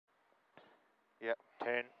Yeah.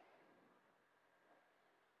 10,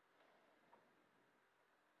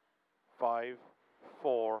 5,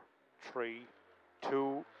 4, 3,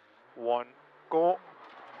 2, 1, go.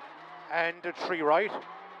 And 3 right,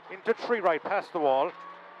 into 3 right, past the wall,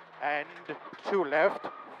 and 2 left,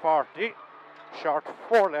 40, short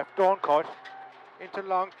 4 left, don't cut, into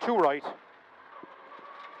long 2 right,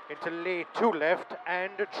 into late 2 left,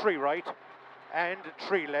 and 3 right, and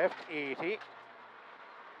 3 left, 80,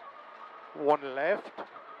 1 left,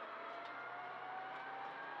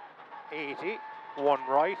 80, 1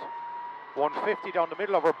 right, 150 down the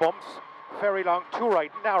middle over bumps, very long 2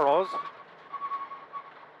 right, narrows,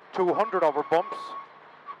 200 over bumps,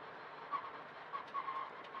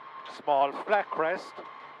 small flat crest,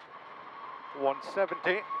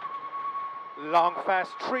 170, long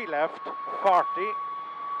fast 3 left, 40,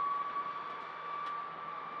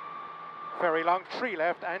 very long 3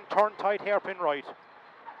 left and turn tight hairpin right,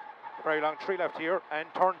 very long 3 left here and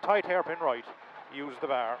turn tight hairpin right, use the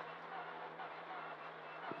bar.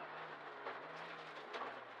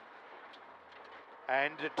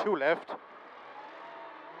 And 2 left,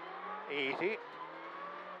 80,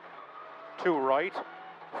 2 right,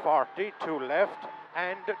 40, 2 left,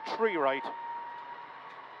 and 3 right,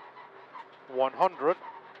 100,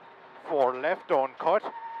 4 left, don't cut,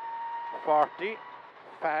 40,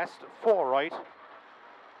 fast, 4 right,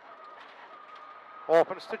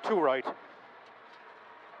 opens to 2 right,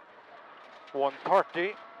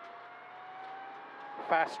 130,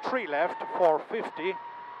 fast 3 left, 450,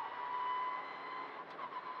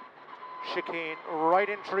 chicane right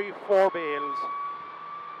entry, 4 bales,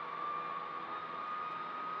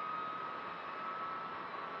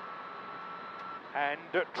 and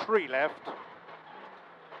 3 left,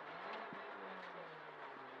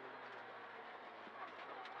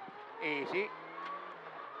 80,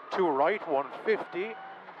 2 right, 150,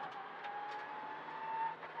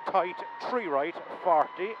 tight 3 right, 40,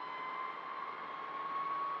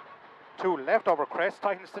 2 left over crest,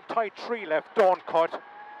 tightens to tight 3 left, don't cut,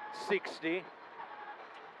 60,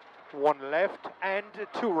 1 left and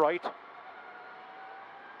 2 right,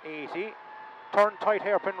 80, turn tight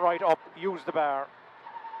hairpin right up, use the bar.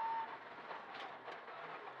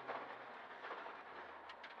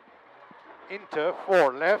 Into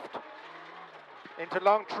 4 left, into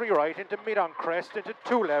long 3 right, into mid on crest, into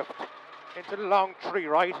 2 left, into long 3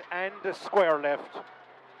 right and a square left.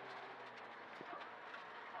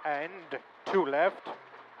 And 2 left,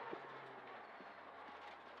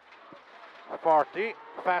 40,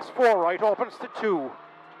 fast 4 right, opens to 2,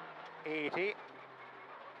 80,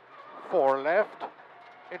 4 left,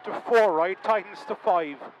 into 4 right, tightens to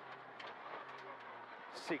 5,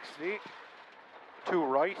 60, 2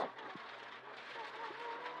 right,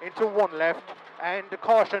 into 1 left, and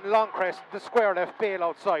caution, long crest, the square left, bail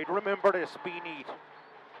outside, remember this, be neat.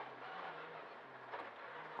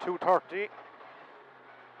 230,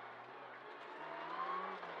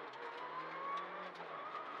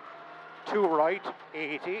 two right,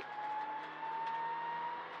 80,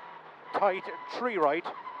 tight 3 right,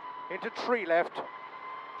 into 3 left,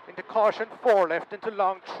 into caution 4 left, into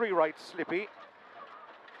long 3 right, slippy,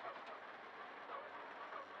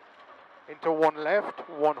 into 1 left,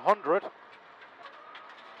 100,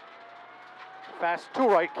 fast 2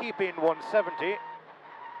 right, keep in 170,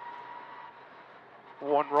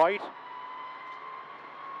 1 right,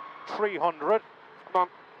 300, Come on.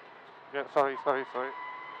 Yeah, sorry.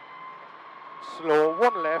 slow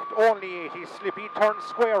 1 left, only 80, slippy, turn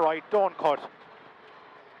square right, don't cut.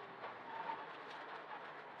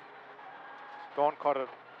 Don't cut it.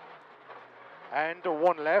 And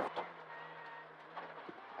 1 left.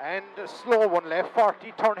 And slow 1 left,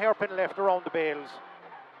 40, turn hairpin left around the bales.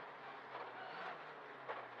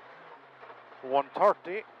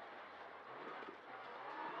 130.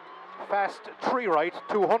 Fast 3 right,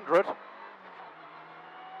 200.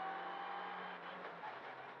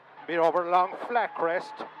 Bit over long flat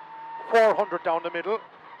crest, 400 down the middle.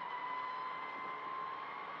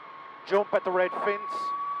 Jump at the red fence,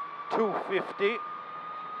 250.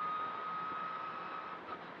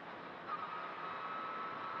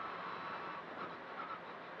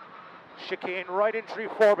 Chicane right entry,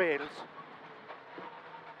 4 bales.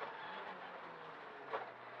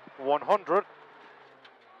 100.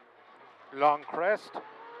 Long crest.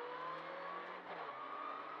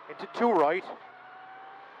 Into 2 right.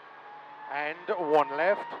 And 1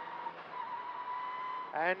 left.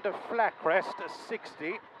 And a flat crest,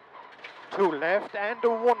 60. 2 left and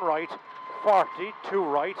 1 right. 40, 2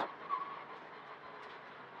 right.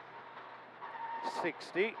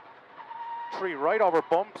 60. 3 right over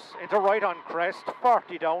bumps, into right on crest,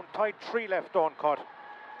 40 down, tight 3 left on cut.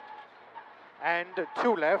 and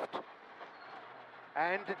 2 left,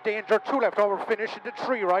 and danger 2 left over finish into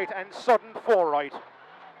 3 right, and sudden 4 right.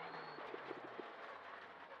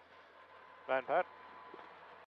 Van Pat.